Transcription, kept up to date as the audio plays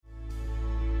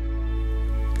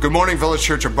Good morning, Village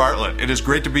Church of Bartlett. It is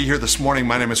great to be here this morning.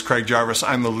 My name is Craig Jarvis.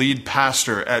 I'm the lead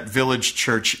pastor at Village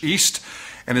Church East,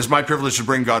 and it's my privilege to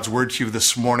bring God's Word to you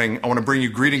this morning. I want to bring you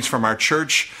greetings from our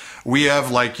church. We have,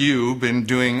 like you, been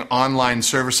doing online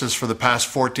services for the past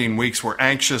 14 weeks. We're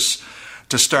anxious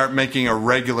to start making a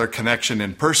regular connection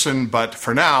in person, but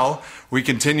for now, we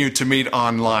continue to meet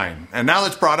online. And now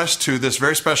that's brought us to this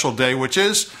very special day, which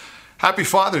is Happy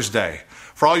Father's Day.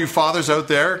 For all you fathers out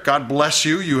there, God bless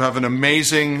you. You have an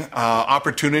amazing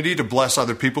opportunity to bless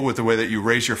other people with the way that you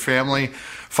raise your family.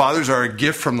 Fathers are a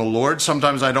gift from the Lord.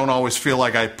 Sometimes I don't always feel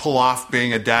like I pull off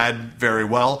being a dad very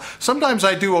well. Sometimes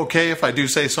I do okay, if I do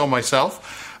say so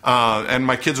myself. And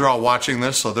my kids are all watching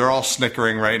this, so they're all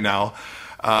snickering right now.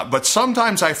 But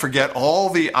sometimes I forget all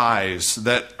the eyes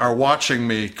that are watching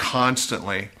me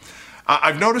constantly.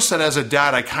 I've noticed that as a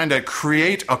dad, I kind of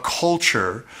create a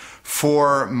culture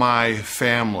for my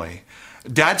family.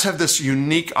 Dads have this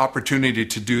unique opportunity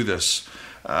to do this.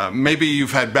 Maybe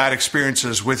you've had bad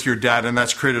experiences with your dad, and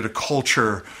that's created a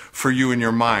culture for you in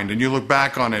your mind. And you look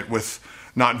back on it with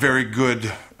not very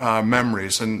good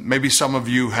memories. And maybe some of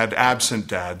you had absent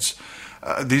dads.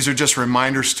 These are just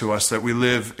reminders to us that we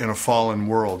live in a fallen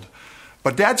world.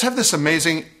 But dads have this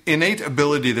amazing innate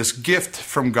ability, this gift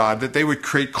from God, that they would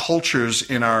create cultures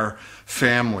in our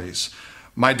families.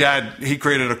 My dad, he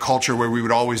created a culture where we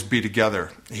would always be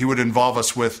together. He would involve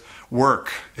us with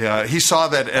work. He saw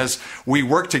that as we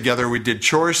worked together, we did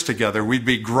chores together, we'd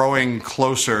be growing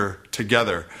closer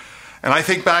together. And I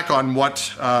think back on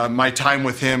what my time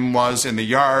with him was in the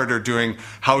yard or doing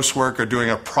housework or doing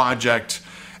a project,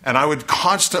 and I would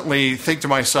constantly think to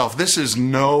myself, this is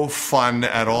no fun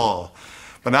at all.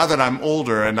 But now that I'm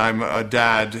older and I'm a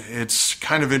dad, it's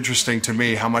kind of interesting to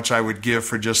me how much I would give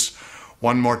for just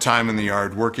one more time in the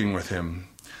yard working with him.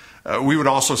 We would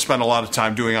also spend a lot of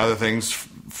time doing other things,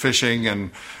 fishing and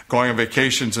going on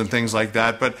vacations and things like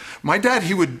that. But my dad,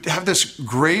 he would have this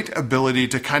great ability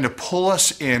to kind of pull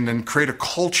us in and create a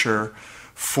culture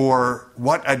for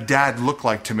what a dad looked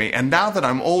like to me. And now that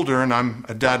I'm older and I'm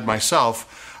a dad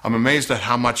myself, I'm amazed at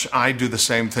how much I do the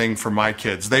same thing for my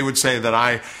kids. They would say that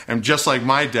I am just like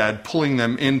my dad, pulling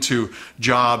them into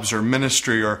jobs or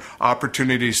ministry or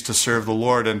opportunities to serve the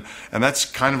Lord. And that's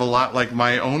kind of a lot like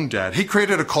my own dad. He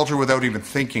created a culture without even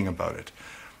thinking about it.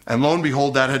 And lo and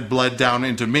behold, that had bled down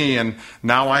into me, and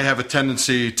now I have a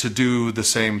tendency to do the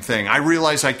same thing. I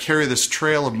realize I carry this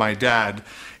trail of my dad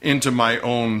into my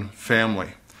own family.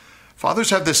 Fathers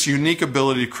have this unique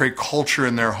ability to create culture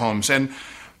in their homes. And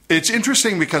it's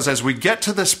interesting because as we get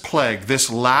to this plague, this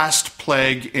last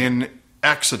plague in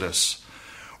Exodus,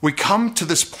 we come to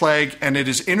this plague and it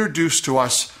is introduced to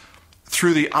us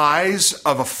through the eyes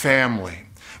of a family.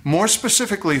 More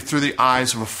specifically, through the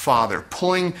eyes of a father,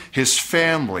 pulling his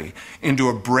family into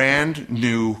a brand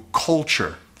new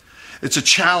culture. It's a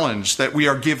challenge that we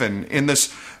are given in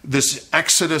this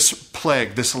Exodus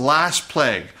plague, this last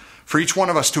plague, for each one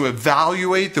of us to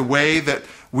evaluate the way that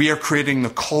we are creating the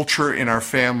culture in our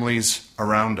families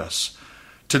around us.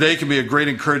 Today can be a great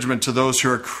encouragement to those who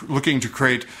are looking to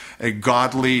create a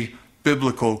godly,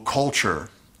 biblical culture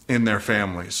in their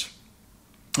families.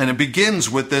 And it begins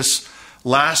with this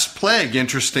last plague,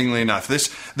 interestingly enough.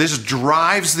 This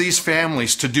drives these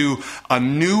families to do a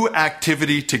new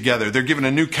activity together. They're given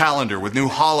a new calendar with new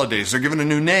holidays. They're given a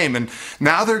new name. And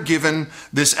now they're given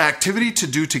this activity to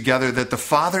do together that the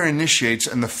father initiates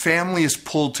and the family is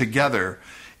pulled together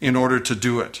in order to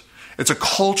do it. It's a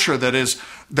culture that is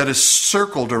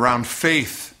circled around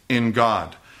faith in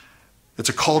God. It's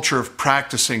a culture of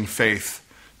practicing faith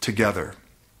together.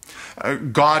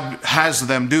 God has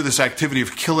them do this activity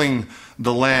of killing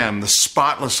the lamb, the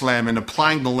spotless lamb, and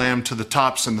applying the lamb to the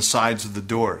tops and the sides of the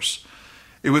doors.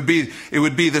 It would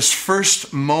be this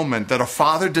first moment that a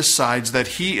father decides that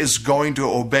he is going to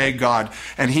obey God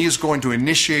and he is going to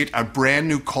initiate a brand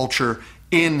new culture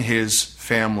in his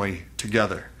family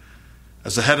together.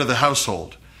 As the head of the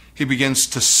household, he begins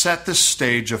to set the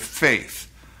stage of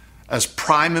faith as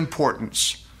prime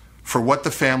importance for what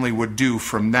the family would do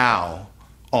from now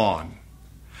on.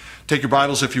 Take your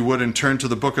Bibles, if you would, and turn to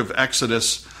the book of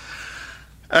Exodus.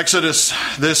 Exodus,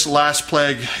 this last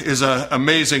plague, is an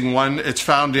amazing one. It's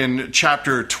found in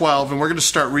chapter 12, and we're going to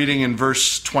start reading in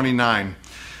verse 29.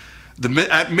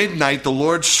 At midnight, the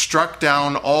Lord struck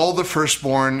down all the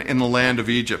firstborn in the land of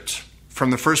Egypt,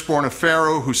 from the firstborn of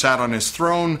Pharaoh who sat on his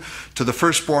throne, to the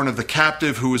firstborn of the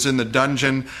captive who was in the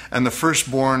dungeon, and the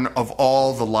firstborn of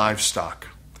all the livestock.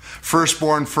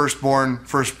 Firstborn, firstborn,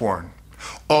 firstborn.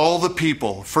 All the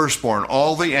people, firstborn,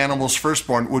 all the animals,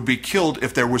 firstborn, would be killed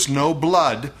if there was no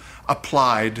blood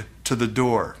applied to the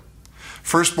door.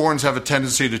 Firstborns have a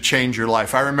tendency to change your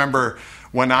life. I remember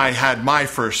when I had my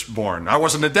firstborn. I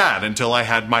wasn't a dad until I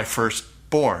had my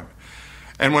firstborn.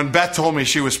 And when Beth told me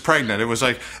she was pregnant, it was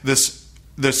like this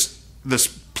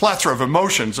plethora of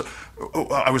emotions.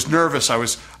 I was nervous, I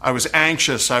was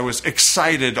anxious, I was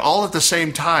excited, all at the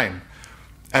same time.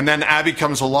 And then Abby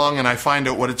comes along and I find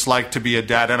out what it's like to be a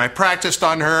dad. And I practiced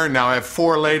on her, and now I have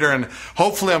 4 later, and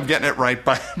hopefully I'm getting it right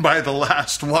by the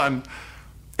last one.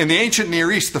 In the ancient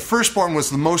Near East, the firstborn was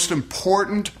the most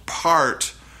important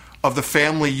part of the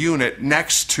family unit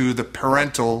next to the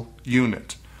parental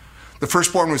unit. The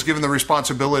firstborn was given the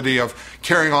responsibility of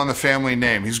carrying on the family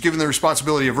name. He was given the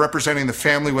responsibility of representing the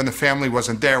family when the family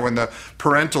wasn't there, when the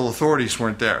parental authorities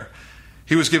weren't there.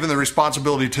 He was given the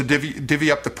responsibility to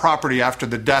divvy up the property after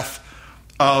the death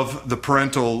of the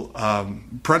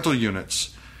parental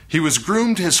units. He was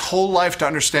groomed his whole life to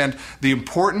understand the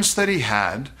importance that he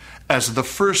had as the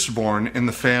firstborn in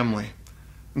the family.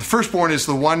 And the firstborn is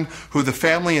the one who the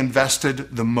family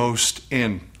invested the most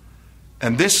in.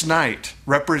 And this night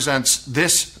represents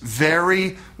this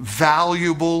very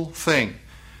valuable thing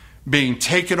being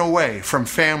taken away from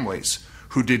families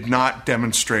who did not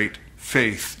demonstrate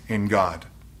faith in God.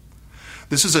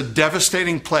 This is a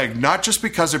devastating plague, not just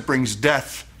because it brings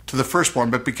death to the firstborn,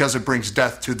 but because it brings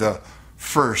death to the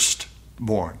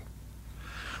firstborn.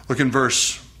 Look in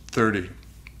verse 30.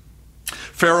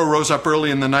 Pharaoh rose up early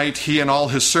in the night, he and all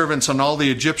his servants and all the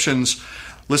Egyptians.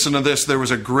 Listen to this. There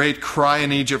was a great cry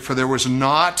in Egypt, for there was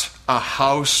not a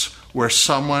house where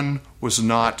someone was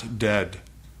not dead.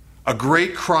 A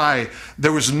great cry.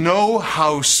 There was no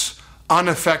house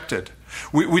unaffected.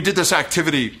 We did this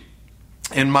activity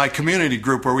in my community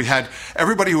group where we had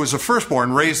everybody who was a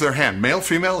firstborn raise their hand. Male,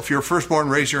 female, if you're a firstborn,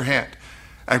 raise your hand.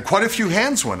 And quite a few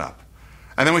hands went up.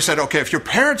 And then we said, okay, if your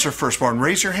parents are firstborn,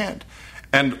 raise your hand.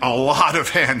 And a lot of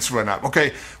hands went up.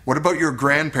 Okay, what about your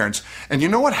grandparents? And you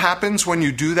know what happens when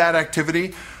you do that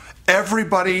activity?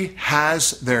 Everybody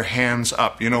has their hands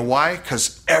up. You know why?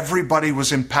 Because everybody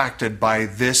was impacted by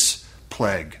this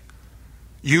plague.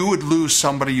 You would lose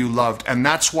somebody you loved. And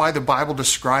that's why the Bible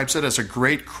describes it as a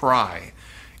great cry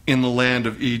in the land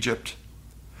of Egypt.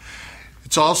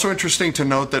 It's also interesting to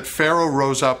note that Pharaoh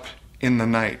rose up in the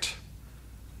night.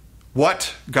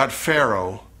 What got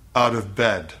Pharaoh out of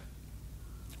bed?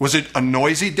 Was it a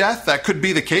noisy death? That could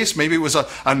be the case. Maybe it was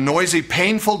a noisy,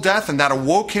 painful death, and that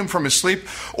awoke him from his sleep.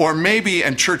 Or maybe,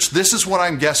 and church, this is what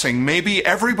I'm guessing, maybe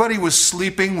everybody was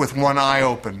sleeping with one eye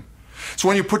open. So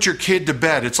when you put your kid to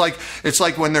bed, it's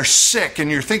like when they're sick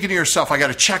and you're thinking to yourself, I got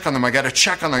to check on them, I got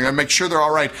to make sure they're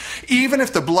all right. Even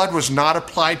if the blood was not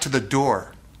applied to the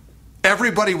door,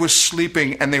 everybody was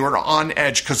sleeping and they were on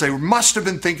edge because they must have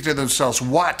been thinking to themselves,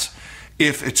 what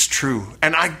if it's true?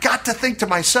 And I got to think to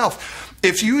myself,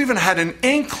 if you even had an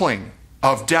inkling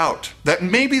of doubt that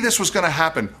maybe this was going to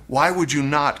happen, why would you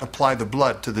not apply the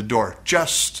blood to the door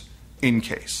just in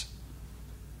case?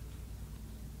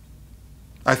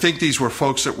 I think these were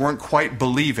folks that weren't quite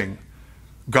believing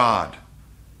God,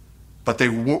 but they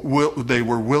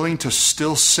were willing to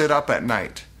still sit up at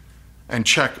night and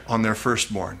check on their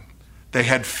firstborn. They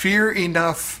had fear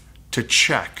enough to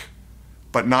check,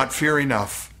 but not fear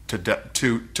enough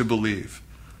to believe.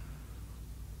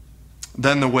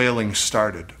 Then the wailing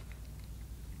started.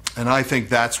 And I think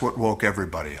that's what woke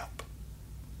everybody up.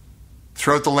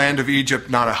 Throughout the land of Egypt,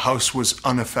 not a house was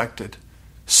unaffected.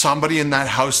 Somebody in that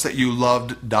house that you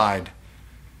loved died.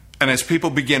 And as people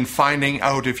began finding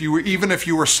out, even if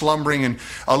you were slumbering and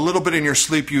a little bit in your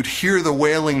sleep, you'd hear the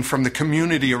wailing from the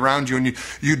community around you.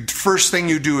 And first thing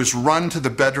you do is run to the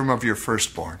bedroom of your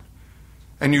firstborn.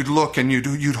 And you'd look and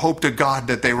you'd hope to God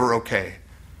that they were okay.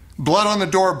 Blood on the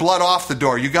door, blood off the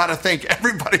door. You got to think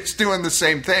everybody's doing the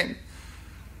same thing.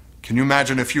 Can you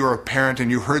imagine if you were a parent and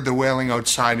you heard the wailing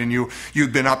outside and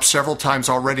you'd been up several times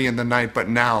already in the night, but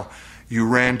now you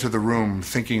ran to the room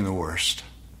thinking the worst.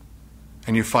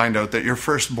 And you find out that your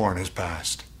firstborn has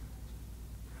passed.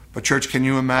 But church, can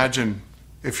you imagine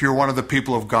if you're one of the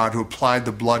people of God who applied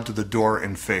the blood to the door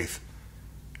in faith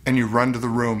and you run to the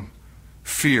room,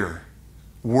 fear,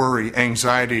 worry,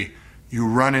 anxiety, you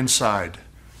run inside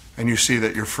and you see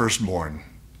that your firstborn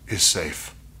is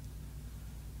safe.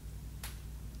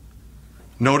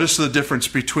 Notice the difference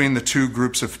between the two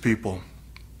groups of people.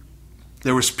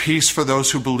 There was peace for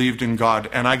those who believed in God.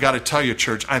 And I got to tell you,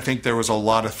 church, I think there was a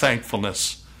lot of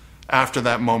thankfulness after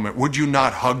that moment. Would you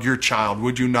not hug your child?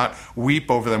 Would you not weep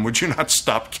over them? Would you not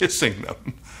stop kissing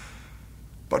them?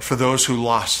 But for those who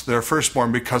lost their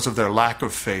firstborn because of their lack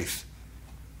of faith,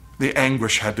 the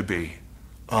anguish had to be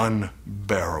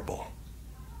unbearable.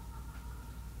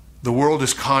 The world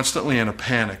is constantly in a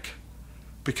panic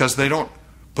because they don't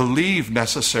believe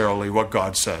necessarily what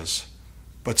God says.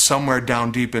 But somewhere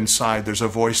down deep inside, there's a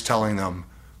voice telling them,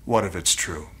 what if it's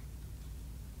true?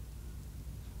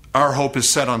 Our hope is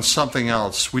set on something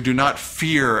else. We do not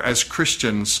fear as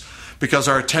Christians because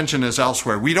our attention is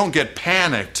elsewhere. We don't get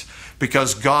panicked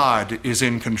because God is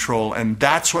in control. And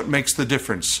that's what makes the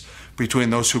difference between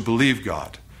those who believe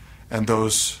God and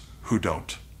those who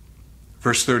don't.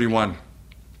 Verse 31.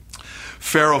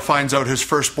 Pharaoh finds out his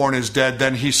firstborn is dead.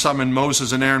 Then he summoned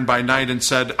Moses and Aaron by night and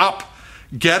said, "Up,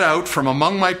 get out from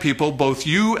among my people, both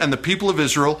you and the people of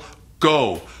Israel.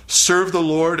 Go, serve the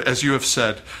Lord as you have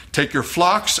said. Take your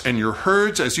flocks and your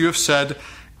herds as you have said,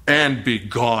 and be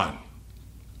gone.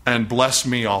 And bless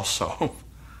me also."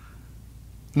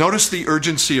 Notice the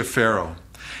urgency of Pharaoh.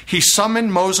 He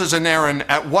summoned Moses and Aaron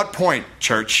at what point,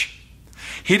 church?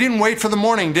 He didn't wait for the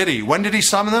morning, did he? When did he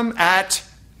summon them? At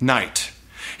night.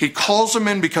 He calls them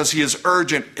in because he is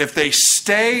urgent. If they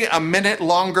stay a minute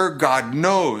longer, God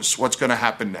knows what's going to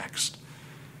happen next.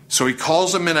 So he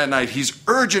calls them in at night. He's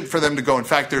urgent for them to go. In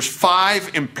fact, there's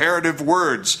 5 imperative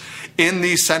words in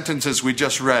these sentences we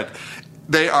just read.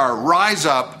 They are rise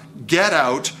up, get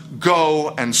out,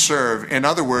 go, and serve. In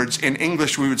other words, in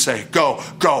English we would say, go,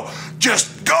 go,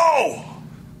 just go.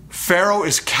 Pharaoh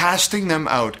is casting them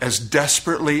out as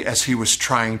desperately as he was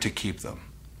trying to keep them.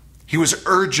 He was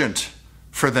urgent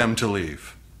for them to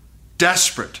leave,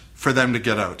 desperate for them to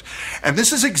get out. And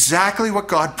this is exactly what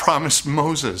God promised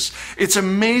Moses. It's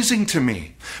amazing to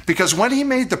me because when he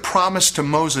made the promise to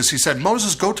Moses, he said,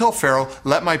 "Moses, go tell Pharaoh,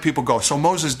 let my people go." So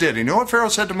Moses did. You know what Pharaoh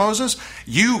said to Moses?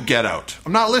 "You get out.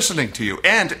 I'm not listening to you."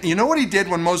 And you know what he did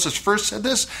when Moses first said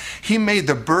this? He made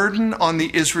the burden on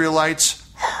the Israelites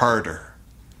harder.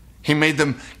 He made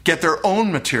them get their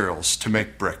own materials to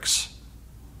make bricks.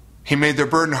 He made their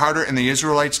burden harder, and the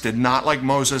Israelites did not like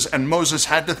Moses. And Moses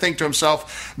had to think to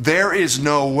himself, there is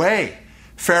no way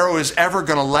Pharaoh is ever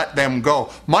going to let them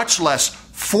go, much less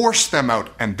force them out.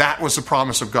 And that was the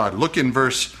promise of God. Look in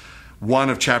verse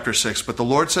 1 of chapter 6. But the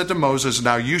Lord said to Moses,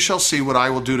 "Now you shall see what I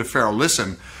will do to Pharaoh.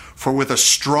 Listen, for with a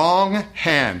strong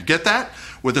hand," get that?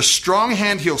 With a strong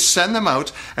hand he'll send them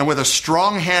out, and with a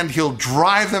strong hand he'll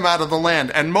drive them out of the land.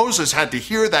 And Moses had to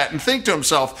hear that and think to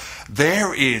himself,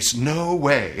 there is no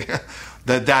way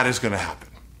that is going to happen.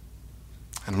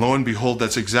 And lo and behold,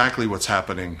 that's exactly what's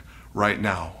happening right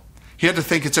now. He had to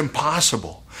think it's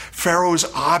impossible. Pharaoh is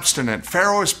obstinate.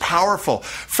 Pharaoh is powerful.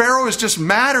 Pharaoh is just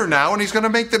madder now, and he's going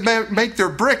to make their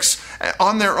bricks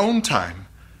on their own time.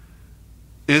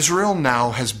 Israel now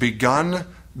has begun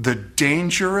the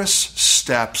dangerous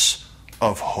steps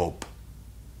of hope.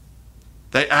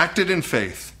 They acted in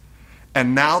faith,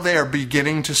 and now they are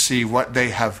beginning to see what they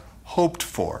have hoped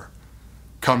for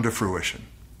come to fruition.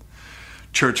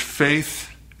 Church,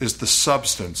 faith is the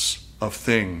substance of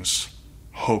things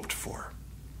hoped for.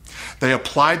 They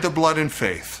applied the blood in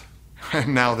faith,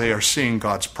 and now they are seeing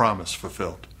God's promise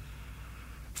fulfilled.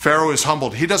 Pharaoh is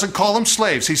humbled. He doesn't call them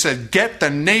slaves. He said, "Get the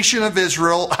nation of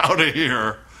Israel out of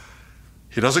here."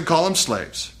 He doesn't call them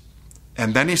slaves.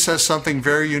 And then he says something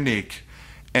very unique,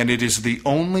 and it is the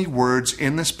only words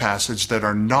in this passage that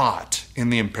are not in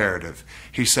the imperative.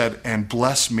 He said, "And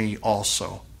bless me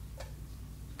also."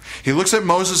 He looks at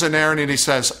Moses and Aaron and he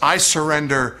says, "I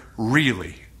surrender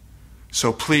really.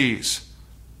 So please,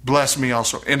 bless me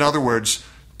also." In other words,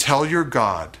 tell your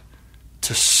God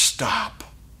to stop.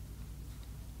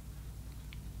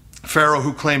 Pharaoh,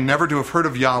 who claimed never to have heard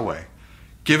of Yahweh,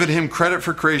 given him credit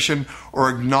for creation, or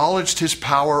acknowledged his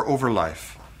power over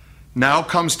life, now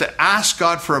comes to ask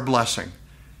God for a blessing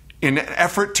in an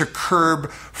effort to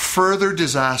curb further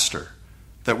disaster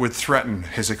that would threaten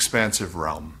his expansive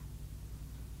realm.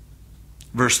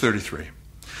 Verse 33.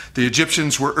 The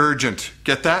Egyptians were urgent.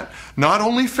 Get that? Not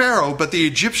only Pharaoh, but the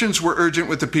Egyptians were urgent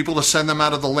with the people to send them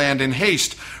out of the land in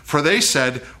haste, for they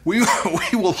said, we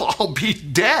will all be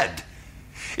dead.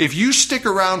 If you stick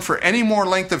around for any more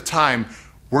length of time,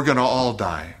 we're going to all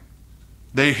die.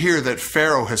 They hear that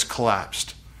Pharaoh has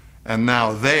collapsed, and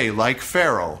now they, like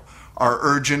Pharaoh, are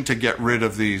urgent to get rid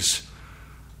of these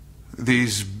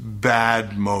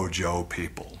bad mojo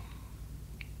people.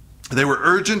 They were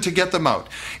urgent to get them out.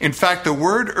 In fact, the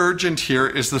word urgent here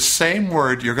is the same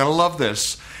word, you're going to love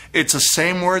this, it's the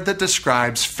same word that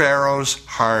describes Pharaoh's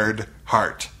hard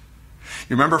heart.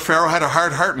 You remember Pharaoh had a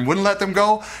hard heart and wouldn't let them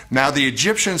go? Now the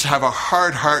Egyptians have a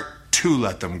hard heart to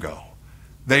let them go.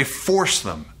 They forced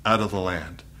them out of the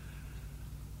land.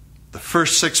 The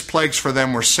first 6 plagues for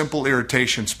them were simple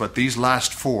irritations, but these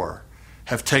last 4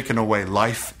 have taken away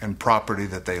life and property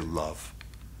that they love.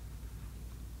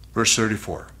 Verse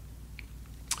 34.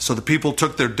 So the people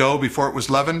took their dough before it was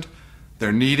leavened.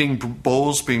 Their kneading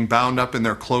bowls being bound up in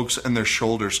their cloaks and their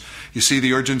shoulders. You see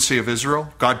the urgency of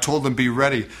Israel? God told them, be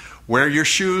ready. Wear your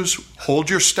shoes, hold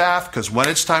your staff, because when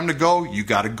it's time to go, you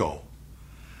got to go.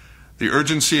 The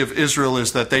urgency of Israel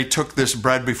is that they took this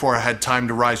bread before it had time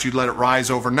to rise. You'd let it rise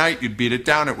overnight, you'd beat it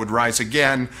down, it would rise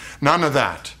again. None of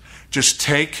that. Just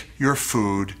take your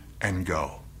food and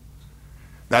go.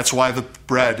 That's why the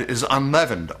bread is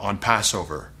unleavened on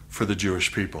Passover for the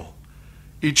Jewish people.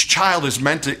 Each child is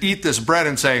meant to eat this bread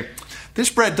and say, this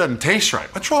bread doesn't taste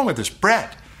right. What's wrong with this bread?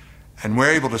 And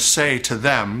we're able to say to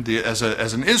them, as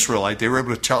an Israelite, they were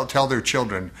able to tell their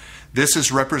children, this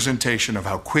is representation of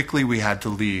how quickly we had to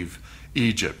leave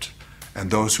Egypt and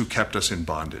those who kept us in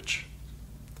bondage.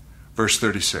 Verse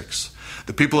 36.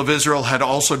 The people of Israel had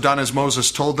also done as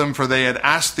Moses told them, for they had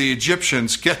asked the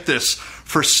Egyptians, get this,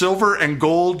 for silver and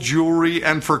gold, jewelry,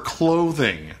 and for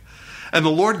clothing. And the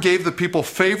Lord gave the people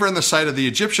favor in the sight of the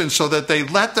Egyptians so that they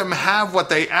let them have what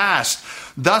they asked.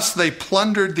 Thus they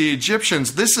plundered the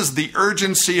Egyptians. This is the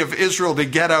urgency of Israel to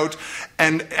get out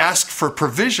and ask for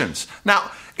provisions.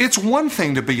 Now, it's one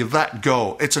thing to be let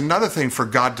go. It's another thing for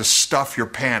God to stuff your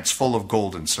pants full of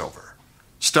gold and silver.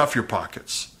 Stuff your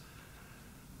pockets.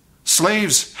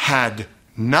 Slaves had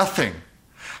nothing.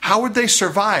 How would they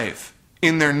survive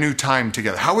in their new time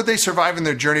together? How would they survive in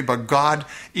their journey? But God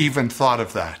even thought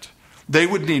of that. They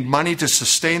would need money to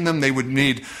sustain them. They would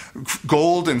need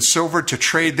gold and silver to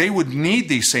trade. They would need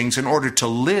these things in order to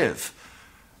live.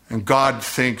 And God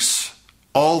thinks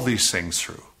all these things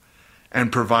through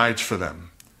and provides for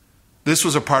them. This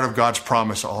was a part of God's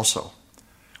promise also.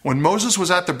 When Moses was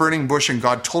at the burning bush and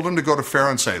God told him to go to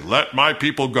Pharaoh and say, let my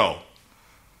people go,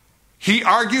 he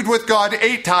argued with God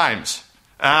 8 times.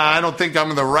 I don't think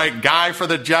I'm the right guy for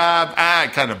the job. I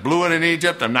kind of blew it in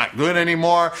Egypt. I'm not good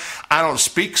anymore. I don't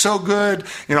speak so good.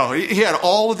 He had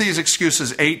all of these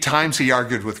excuses. 8 times he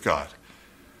argued with God.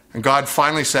 And God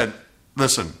finally said,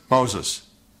 listen, Moses,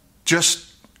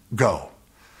 just go.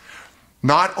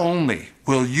 Not only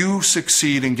will you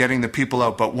succeed in getting the people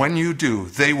out, but when you do,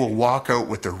 they will walk out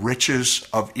with the riches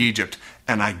of Egypt.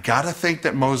 And I got to think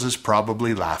that Moses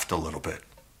probably laughed a little bit.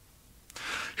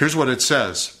 Here's what it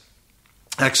says.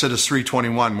 Exodus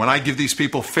 3:21, when I give these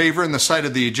people favor in the sight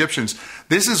of the Egyptians,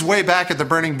 this is way back at the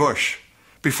burning bush,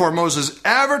 before Moses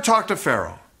ever talked to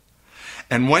Pharaoh.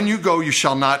 And when you go, you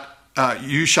shall not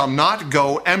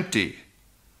go empty.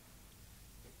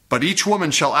 But each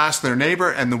woman shall ask their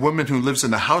neighbor and the woman who lives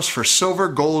in the house for silver,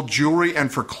 gold, jewelry,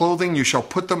 and for clothing. You shall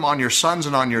put them on your sons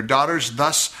and on your daughters.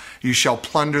 Thus you shall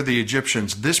plunder the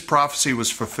Egyptians. This prophecy was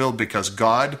fulfilled because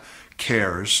God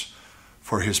cares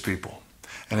for his people.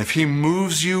 And if he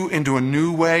moves you into a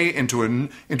new way, into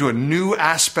a new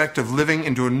aspect of living,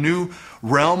 into a new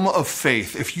realm of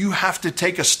faith, if you have to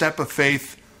take a step of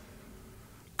faith,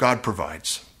 God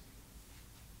provides.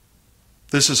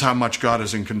 This is how much God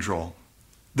is in control.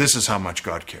 This is how much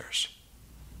God cares.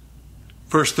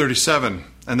 Verse 37,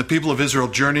 and the people of Israel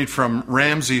journeyed from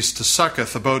Ramses to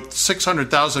Succoth, about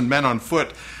 600,000 men on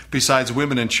foot, besides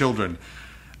women and children.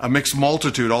 A mixed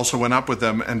multitude also went up with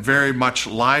them, and very much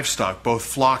livestock, both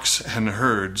flocks and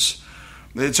herds.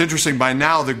 It's interesting, by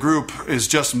now the group is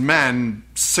just men,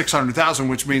 600,000,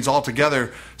 which means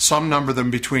altogether some number them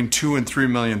between 2 and 3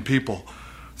 million people.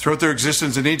 Throughout their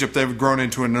existence in Egypt, they've grown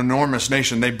into an enormous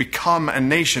nation. They've become a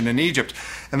nation in Egypt.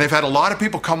 And they've had a lot of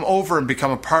people come over and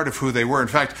become a part of who they were. In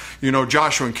fact,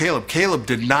 Joshua and Caleb. Caleb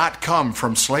did not come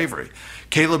from slavery.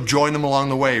 Caleb joined them along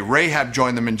the way. Rahab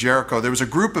joined them in Jericho. There was a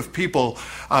group of people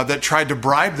that tried to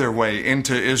bribe their way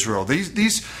into Israel.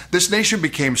 This nation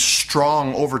became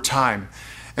strong over time.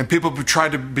 And people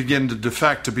tried to begin to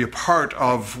defect, to be a part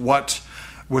of what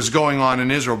was going on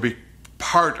in Israel, be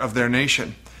part of their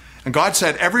nation. And God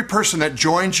said, every person that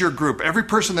joins your group, every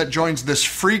person that joins this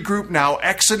free group now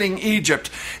exiting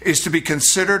Egypt is to be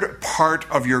considered part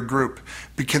of your group,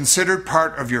 be considered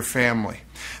part of your family.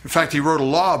 In fact, he wrote a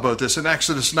law about this in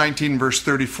Exodus 19, verse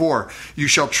 34. You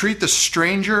shall treat the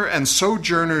stranger and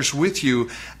sojourners with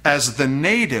you as the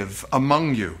native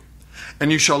among you,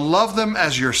 and you shall love them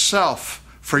as yourself,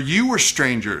 for you were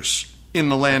strangers in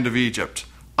the land of Egypt.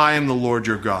 I am the Lord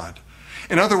your God.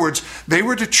 In other words, they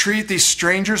were to treat these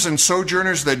strangers and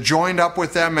sojourners that joined up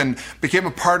with them and became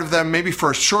a part of them, maybe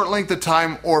for a short length of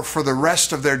time or for the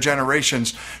rest of their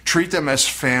generations, treat them as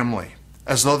family,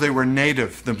 as though they were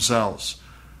native themselves.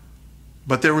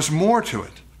 But there was more to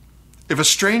it. If a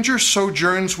stranger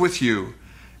sojourns with you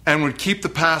and would keep the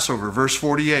Passover, verse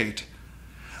 48,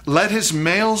 let his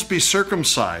males be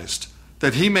circumcised,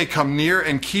 that he may come near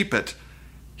and keep it.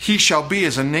 He shall be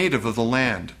as a native of the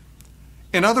land.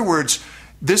 In other words,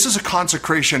 this is a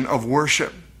consecration of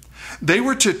worship. They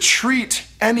were to treat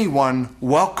anyone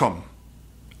welcome,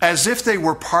 as if they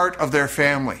were part of their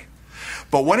family.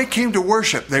 But when it came to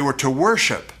worship, they were to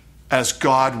worship as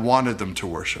God wanted them to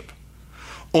worship.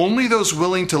 Only those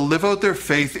willing to live out their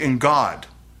faith in God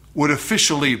would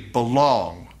officially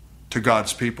belong to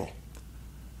God's people.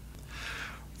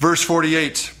 Verse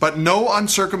 48, but no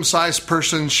uncircumcised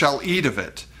person shall eat of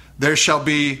it. There shall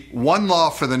be one law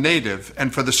for the native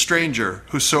and for the stranger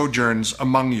who sojourns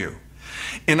among you.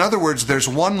 In other words, there's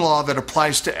one law that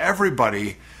applies to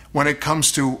everybody when it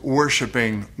comes to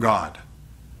worshiping God.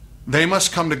 They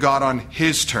must come to God on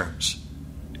His terms.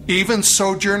 Even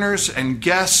sojourners and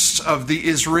guests of the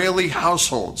Israeli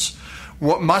households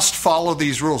must follow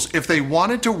these rules. If they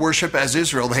wanted to worship as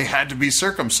Israel, they had to be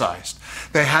circumcised.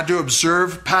 They had to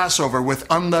observe Passover with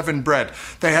unleavened bread.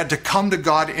 They had to come to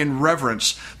God in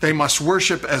reverence. They must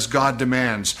worship as God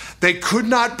demands. They could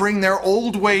not bring their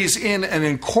old ways in and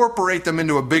incorporate them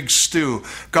into a big stew.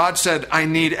 God said, I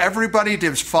need everybody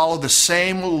to follow the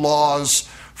same laws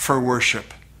for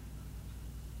worship.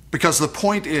 Because the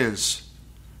point is,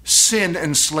 sin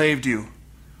enslaved you.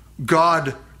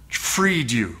 God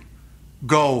freed you.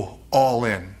 Go all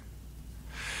in.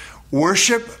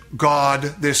 Worship God,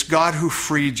 this God who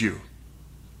freed you,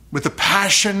 with the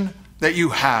passion that you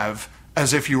have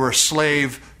as if you were a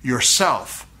slave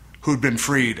yourself who'd been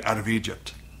freed out of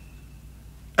Egypt.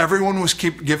 Everyone was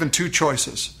given two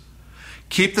choices.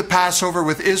 Keep the Passover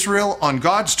with Israel on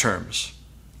God's terms,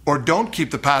 or don't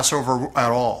keep the Passover at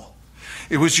all.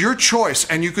 It was your choice,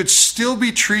 and you could still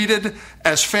be treated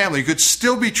as family. You could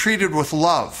still be treated with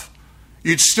love.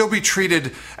 You'd still be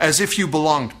treated as if you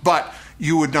belonged, but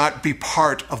you would not be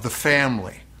part of the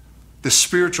family, the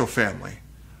spiritual family,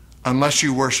 unless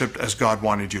you worshiped as God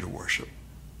wanted you to worship.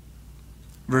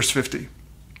 Verse 50.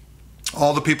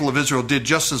 All the people of Israel did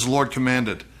just as the Lord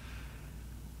commanded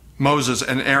Moses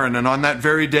and Aaron, and on that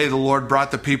very day the Lord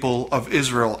brought the people of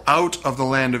Israel out of the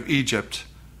land of Egypt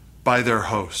by their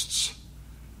hosts.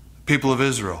 People of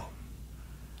Israel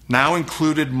now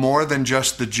included more than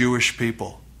just the Jewish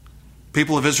people.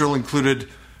 People of Israel included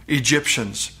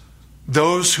Egyptians,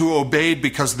 those who obeyed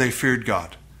because they feared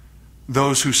God,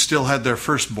 those who still had their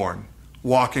firstborn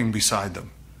walking beside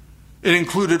them. It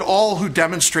included all who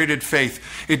demonstrated faith.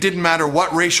 It didn't matter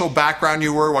what racial background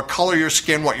you were, what color your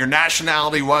skin, what your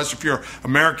nationality was, if you're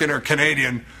American or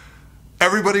Canadian.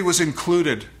 Everybody was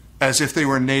included as if they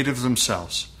were natives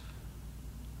themselves.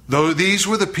 Though these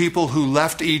were the people who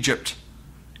left Egypt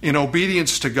in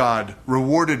obedience to God,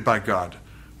 rewarded by God,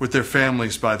 with their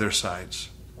families by their sides.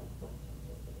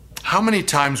 How many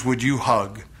times would you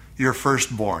hug your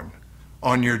firstborn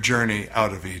on your journey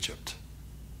out of Egypt?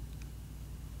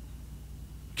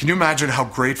 Can you imagine how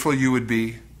grateful you would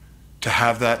be to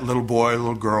have that little boy,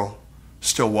 little girl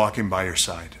still walking by your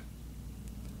side?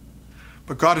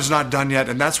 But God is not done yet,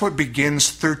 and that's what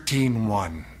begins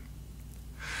 13:1.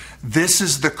 This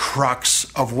is the crux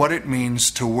of what it means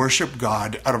to worship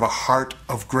God out of a heart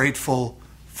of grateful,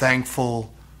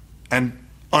 thankful, and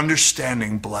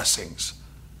understanding blessings.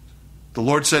 The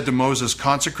Lord said to Moses,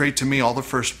 consecrate to me all the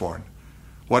firstborn.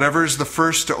 Whatever is the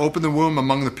first to open the womb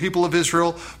among the people of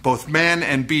Israel, both man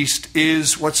and beast,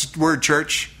 is, what's the word,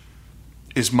 church?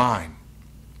 Is mine.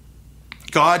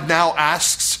 God now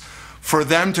asks for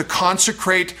them to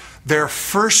consecrate their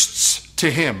firsts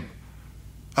to Him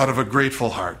out of a grateful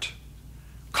heart.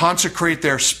 Consecrate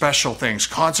their special things.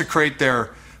 Consecrate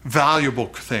their valuable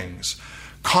things.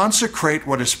 Consecrate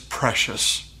what is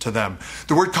precious to them.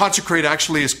 The word consecrate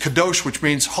actually is kadosh, which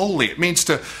means holy. It means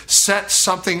to set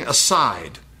something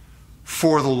aside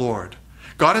for the Lord.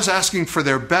 God is asking for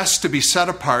their best to be set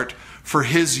apart for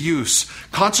His use.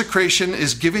 Consecration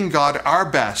is giving God our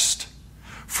best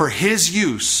for His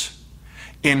use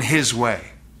in His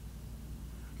way.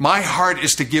 My heart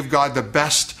is to give God the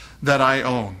best that I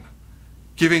own.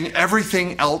 Giving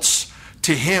everything else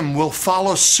to Him will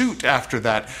follow suit after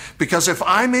that, because if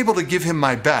I'm able to give Him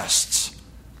my bests,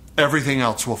 everything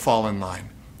else will fall in line.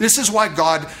 This is why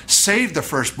God saved the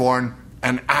firstborn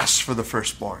and asked for the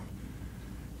firstborn.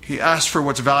 He asked for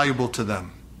what's valuable to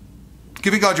them.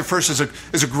 Giving God your first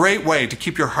is a great way to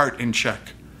keep your heart in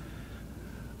check.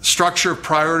 The structure of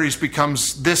priorities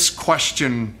becomes this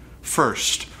question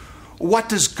first. What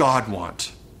does God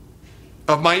want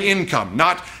of my income?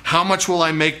 Not how much will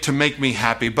I make to make me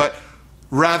happy, but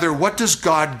rather, what does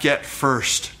God get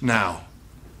first now?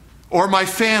 Or my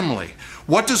family.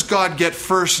 What does God get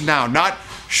first now? Not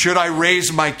should I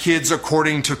raise my kids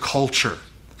according to culture.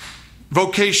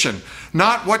 Vocation.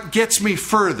 Not what gets me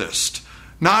furthest.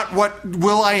 Not what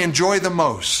will I enjoy the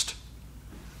most.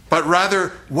 But rather,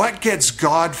 what gets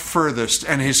God furthest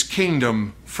and His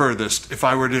kingdom furthest if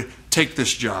I were to take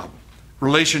this job?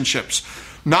 relationships.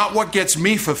 Not what gets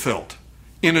me fulfilled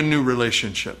in a new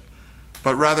relationship,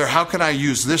 but rather how can I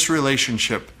use this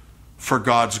relationship for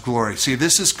God's glory? See,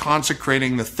 this is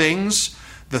consecrating the things,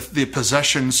 the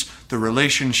possessions, the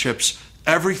relationships,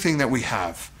 everything that we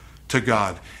have to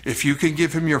God. If you can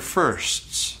give him your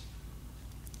firsts,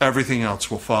 everything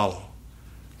else will follow.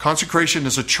 Consecration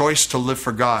is a choice to live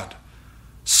for God.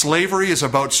 Slavery is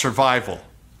about survival.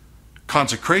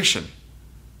 Consecration,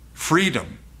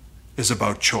 freedom, is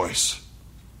about choice.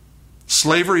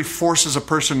 Slavery forces a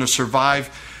person to survive,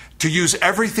 to use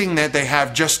everything that they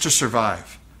have just to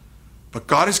survive. But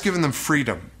God has given them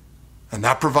freedom, and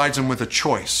that provides them with a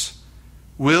choice.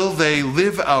 Will they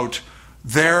live out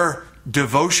their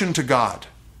devotion to God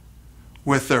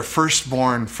with their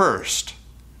firstborn first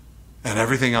and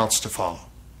everything else to follow?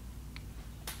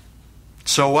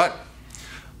 So what?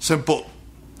 Simple.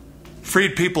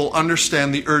 Freed people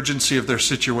understand the urgency of their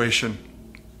situation.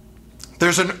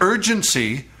 There's an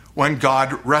urgency when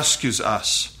God rescues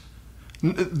us.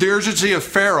 The urgency of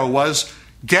Pharaoh was,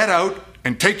 get out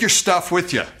and take your stuff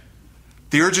with you.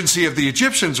 The urgency of the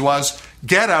Egyptians was,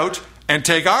 get out and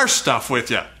take our stuff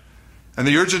with you. And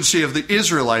the urgency of the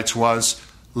Israelites was,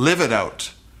 live it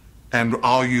out, and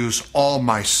I'll use all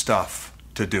my stuff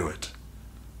to do it.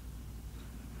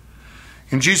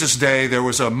 In Jesus' day, there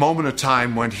was a moment of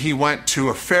time when he went to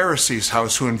a Pharisee's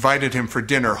house who invited him for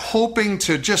dinner, hoping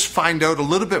to just find out a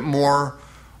little bit more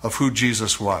of who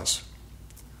Jesus was.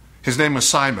 His name was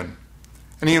Simon,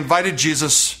 and he invited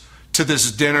Jesus to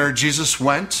this dinner. Jesus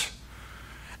went,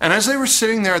 and as they were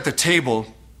sitting there at the table,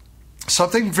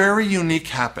 something very unique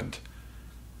happened.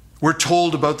 We're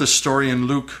told about this story in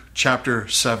Luke chapter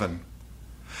 7.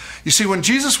 You see, when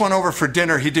Jesus went over for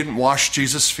dinner, he didn't wash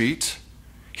Jesus' feet.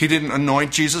 He didn't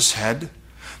anoint Jesus' head.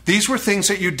 These were things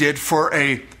that you did for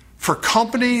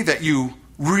company that you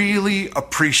really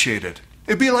appreciated.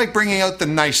 It'd be like bringing out the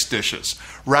nice dishes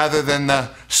rather than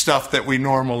the stuff that we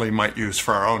normally might use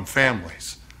for our own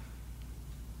families.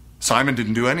 Simon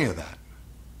didn't do any of that.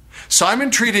 Simon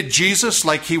treated Jesus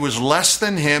like he was less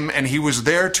than him, and he was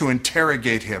there to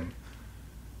interrogate him.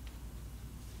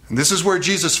 And this is where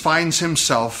Jesus finds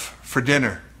himself for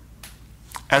dinner.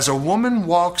 As a woman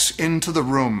walks into the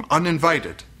room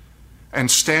uninvited and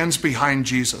stands behind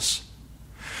Jesus,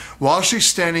 while she's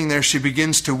standing there, she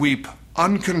begins to weep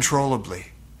uncontrollably.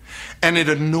 And it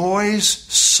annoys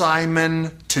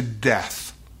Simon to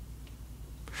death.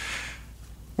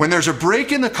 When there's a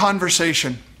break in the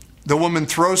conversation, the woman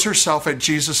throws herself at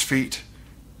Jesus' feet,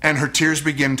 and her tears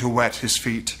begin to wet his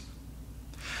feet.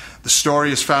 The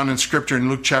story is found in Scripture in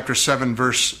Luke chapter 7,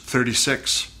 verse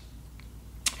 36.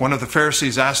 One of the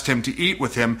Pharisees asked him to eat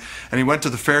with him, and he went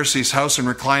to the Pharisee's house and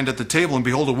reclined at the table. And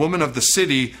behold, a woman of the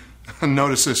city,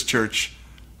 notice this, church,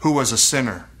 who was a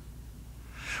sinner.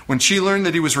 When she learned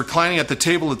that he was reclining at the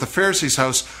table at the Pharisee's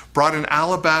house, brought an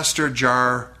alabaster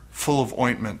jar full of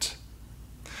ointment.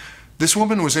 This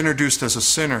woman was introduced as a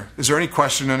sinner. Is there any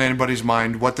question in anybody's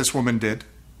mind what this woman did?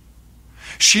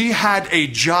 She had a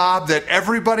job that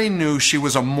everybody knew she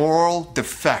was a moral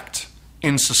defect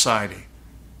in society.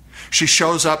 She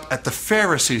shows up at the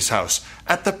Pharisee's house,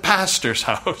 at the pastor's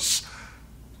house,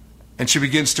 and she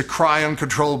begins to cry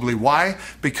uncontrollably. Why?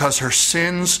 Because her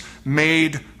sins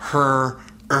made her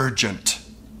urgent.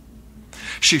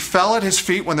 She fell at his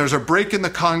feet when there's a break in the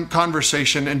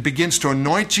conversation and begins to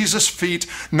anoint Jesus' feet,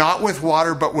 not with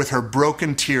water, but with her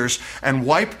broken tears, and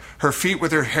wipe her feet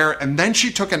with her hair. And then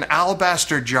she took an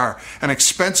alabaster jar, an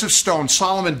expensive stone.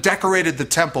 Solomon decorated the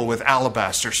temple with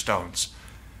alabaster stones.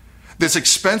 This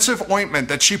expensive ointment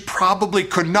that she probably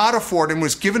could not afford and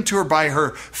was given to her by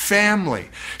her family.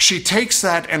 She takes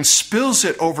that and spills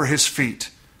it over his feet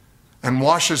and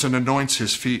washes and anoints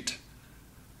his feet.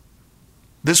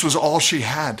 This was all she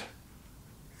had.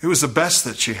 It was the best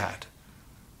that she had.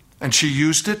 And she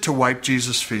used it to wipe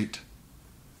Jesus' feet.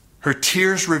 Her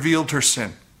tears revealed her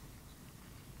sin.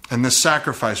 And this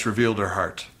sacrifice revealed her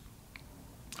heart.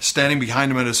 Standing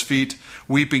behind him at his feet,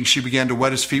 weeping, she began to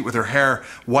wet his feet with her hair,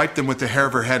 wiped them with the hair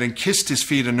of her head, and kissed his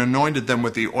feet and anointed them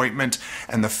with the ointment.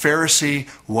 And the Pharisee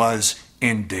was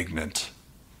indignant.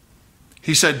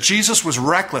 He said Jesus was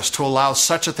reckless to allow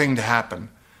such a thing to happen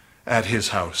at his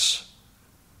house.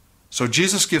 So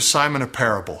Jesus gives Simon a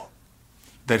parable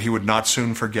that he would not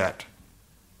soon forget.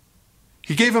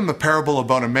 He gave him a parable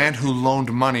about a man who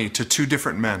loaned money to two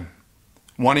different men.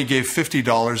 One he gave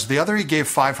 $50, the other he gave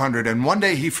 $500, and one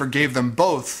day he forgave them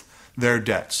both their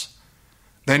debts.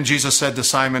 Then Jesus said to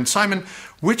Simon, Simon,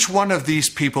 which one of these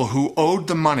people who owed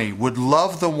the money would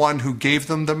love the one who gave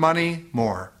them the money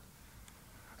more?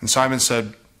 And Simon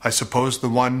said, I suppose the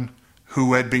one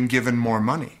who had been given more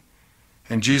money.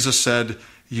 And Jesus said,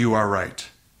 "You are right."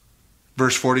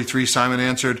 Verse 43, Simon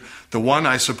answered, "The one,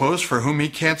 I suppose, for whom he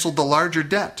canceled the larger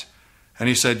debt." And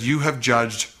he said, "You have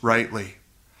judged rightly."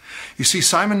 You see,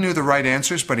 Simon knew the right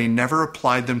answers, but he never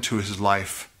applied them to his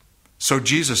life. So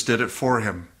Jesus did it for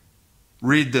him.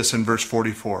 Read this in verse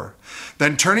 44.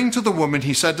 Then turning to the woman,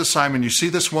 he said to Simon, "You see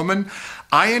this woman?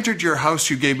 I entered your house.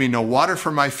 You gave me no water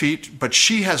for my feet, but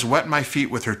she has wet my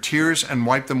feet with her tears and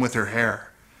wiped them with her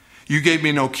hair. You gave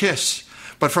me no kiss,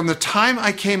 but from the time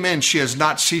I came in, she has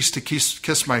not ceased to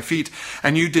kiss my feet.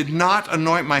 And you did not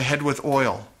anoint my head with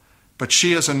oil, but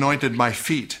she has anointed my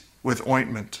feet with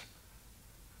ointment.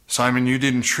 Simon, you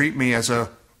didn't treat me as a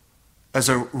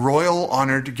royal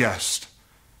honored guest,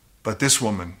 but this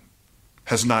woman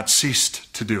has not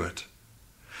ceased to do it.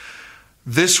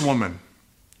 This woman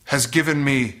has given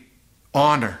me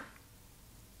honor.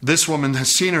 This woman has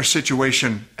seen her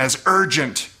situation as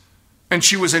urgent, and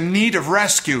she was in need of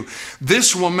rescue.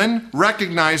 This woman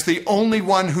recognized the only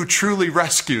one who truly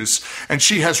rescues, and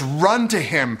she has run to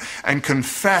him and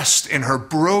confessed in her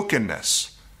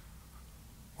brokenness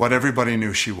what everybody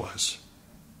knew she was.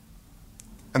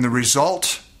 And the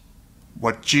result,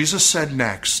 what Jesus said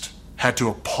next, had to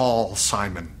appall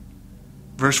Simon.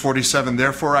 Verse 47,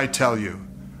 therefore I tell you,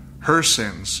 her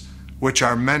sins, which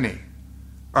are many,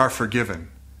 are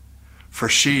forgiven, for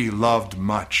she loved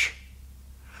much.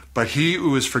 But he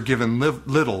who is forgiven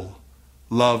little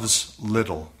loves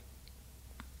little.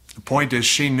 The point is,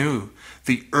 she knew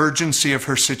the urgency of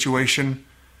her situation.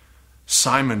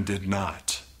 Simon did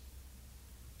not.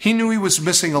 He knew he was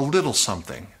missing a little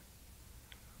something,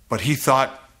 but he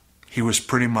thought he was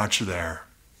pretty much there.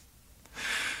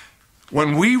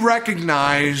 When we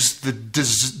recognize the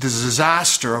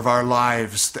disaster of our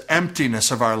lives, the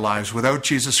emptiness of our lives without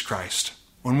Jesus Christ,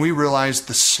 when we realize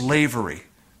the slavery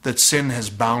that sin has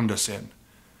bound us in,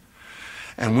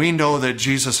 and we know that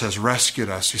Jesus has rescued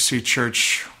us, you see,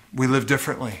 church, we live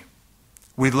differently.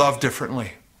 We love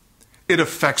differently. It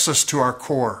affects us to our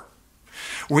core.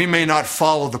 We may not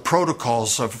follow the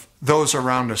protocols of those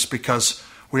around us because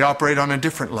we operate on a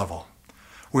different level.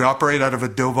 We operate out of a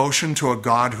devotion to a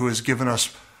God who has given us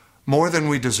more than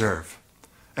we deserve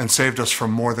and saved us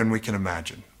from more than we can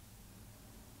imagine.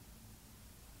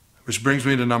 Which brings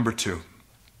me to number 2.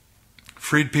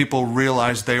 Freed people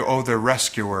realize they owe their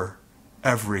rescuer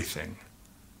everything.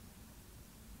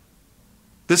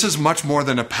 This is much more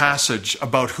than a passage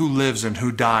about who lives and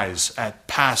who dies at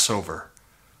Passover,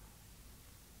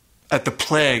 at the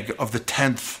plague of the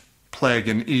 10th plague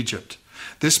in Egypt.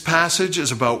 This passage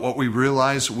is about what we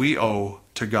realize we owe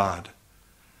to God.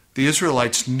 The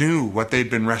Israelites knew what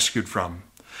they'd been rescued from.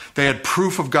 They had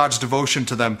proof of God's devotion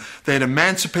to them. They had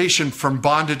emancipation from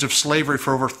bondage of slavery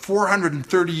for over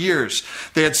 430 years.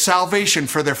 They had salvation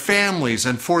for their families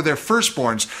and for their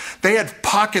firstborns. They had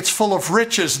pockets full of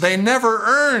riches they never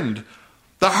earned.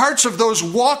 The hearts of those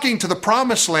walking to the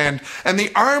promised land and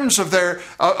the arms of their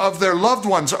loved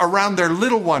ones around their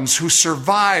little ones who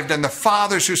survived, and the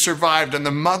fathers who survived, and the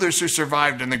mothers who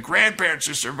survived, and the grandparents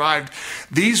who survived.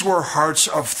 These were hearts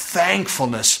of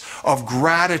thankfulness, of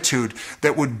gratitude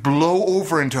that would blow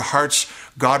over into hearts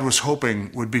God was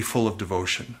hoping would be full of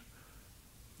devotion.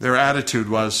 Their attitude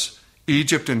was,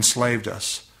 Egypt enslaved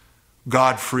us.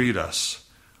 God freed us.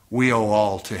 We owe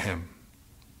all to him.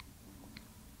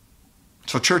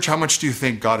 So, church, how much do you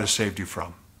think God has saved you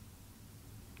from?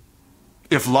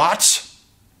 If lots,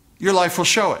 your life will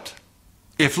show it.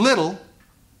 If little,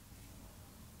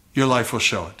 your life will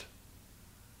show it.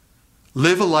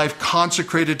 Live a life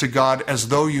consecrated to God as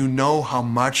though you know how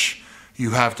much you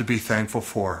have to be thankful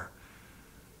for,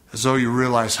 as though you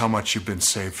realize how much you've been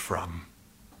saved from.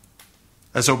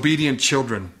 As obedient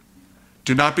children,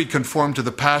 do not be conformed to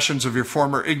the passions of your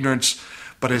former ignorance,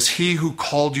 but as he who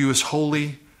called you is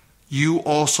holy, you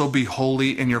also be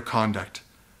holy in your conduct.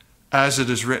 As it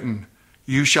is written,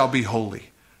 you shall be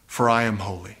holy, for I am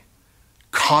holy.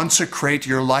 Consecrate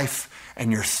your life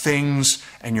and your things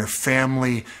and your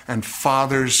family. And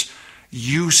fathers,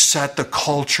 you set the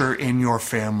culture in your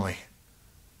family.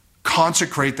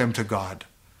 Consecrate them to God.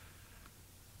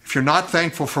 If you're not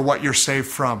thankful for what you're saved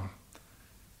from,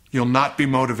 you'll not be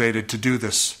motivated to do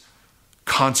this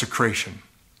consecration.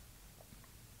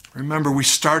 Remember, we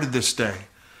started this day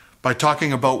by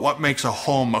talking about what makes a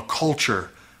home a culture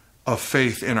of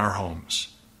faith in our homes.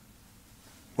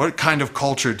 What kind of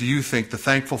culture do you think the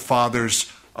thankful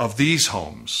fathers of these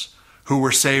homes, who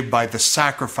were saved by the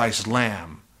sacrificed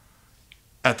lamb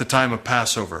at the time of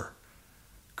Passover,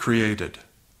 created?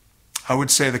 I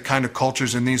would say the kind of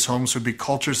cultures in these homes would be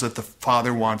cultures that the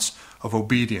Father wants of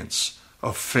obedience,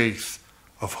 of faith,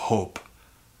 of hope,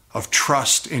 of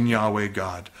trust in Yahweh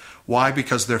God. Why?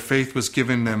 Because their faith was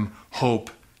giving them hope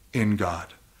in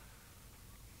God.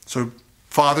 So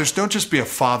fathers, don't just be a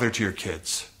father to your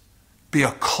kids. Be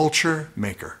a culture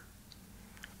maker.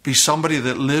 Be somebody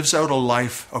that lives out a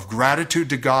life of gratitude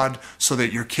to God so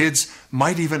that your kids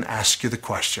might even ask you the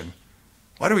question,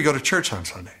 why do we go to church on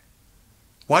Sunday?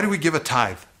 Why do we give a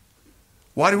tithe?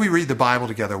 Why do we read the Bible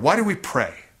together? Why do we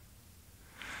pray?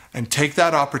 And take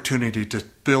that opportunity to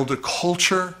build a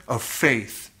culture of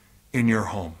faith in your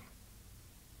home.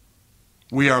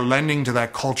 We are lending to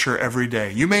that culture every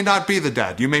day. You may not be the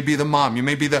dad. You may be the mom. You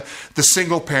may be the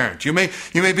single parent. You may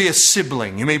be a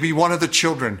sibling. You may be one of the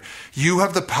children. You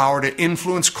have the power to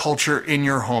influence culture in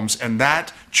your homes. And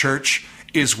that, church,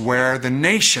 is where the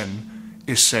nation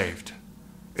is saved.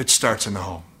 It starts in the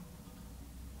home.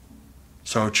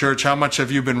 So, church, how much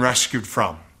have you been rescued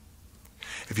from?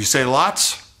 If you say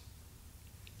lots,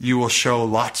 you will show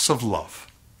lots of love.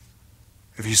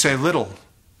 If you say little,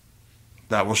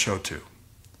 that will show too.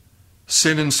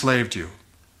 Sin enslaved you.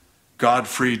 God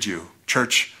freed you.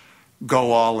 Church,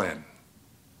 go all in.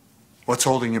 What's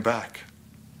holding you back?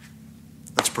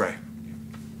 Let's pray.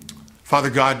 Father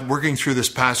God, working through this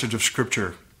passage of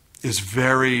Scripture is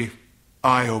very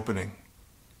eye-opening.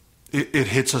 It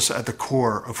hits us at the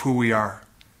core of who we are.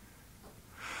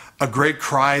 A great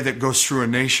cry that goes through a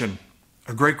nation,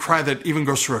 a great cry that even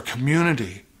goes through a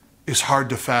community is hard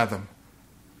to fathom.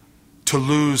 To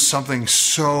lose something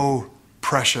so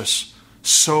precious,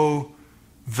 so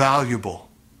valuable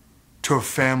to a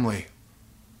family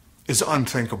is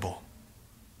unthinkable.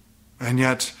 And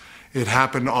yet it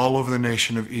happened all over the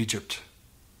nation of Egypt.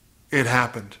 It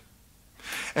happened.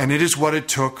 And it is what it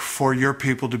took for your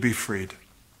people to be freed.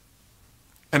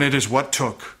 And it is what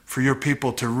took for your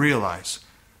people to realize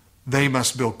they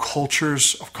must build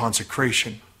cultures of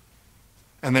consecration.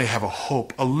 And they have a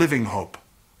hope, a living hope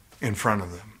in front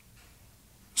of them.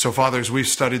 So, Father, as we've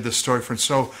studied this story from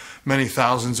so many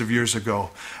thousands of years ago,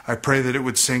 I pray that it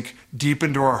would sink deep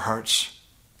into our hearts.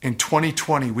 In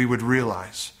 2020, we would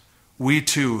realize we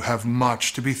too have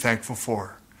much to be thankful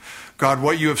for. God,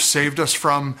 what you have saved us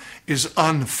from is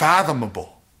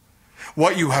unfathomable.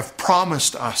 What you have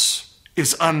promised us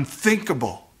is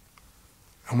unthinkable.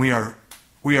 And we are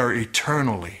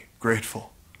eternally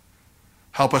grateful.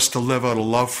 Help us to live out a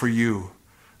love for you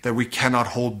that we cannot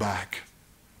hold back.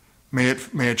 May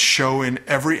it show in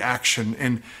every action,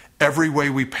 in every way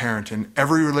we parent, in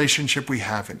every relationship we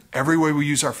have, in every way we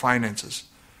use our finances.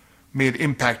 May it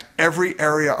impact every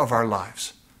area of our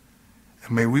lives.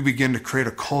 And may we begin to create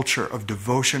a culture of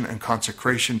devotion and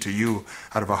consecration to you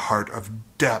out of a heart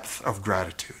of depth of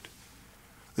gratitude.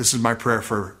 This is my prayer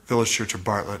for Village Church of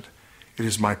Bartlett. It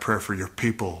is my prayer for your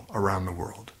people around the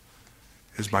world.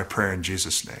 It is my prayer in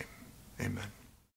Jesus' name. Amen.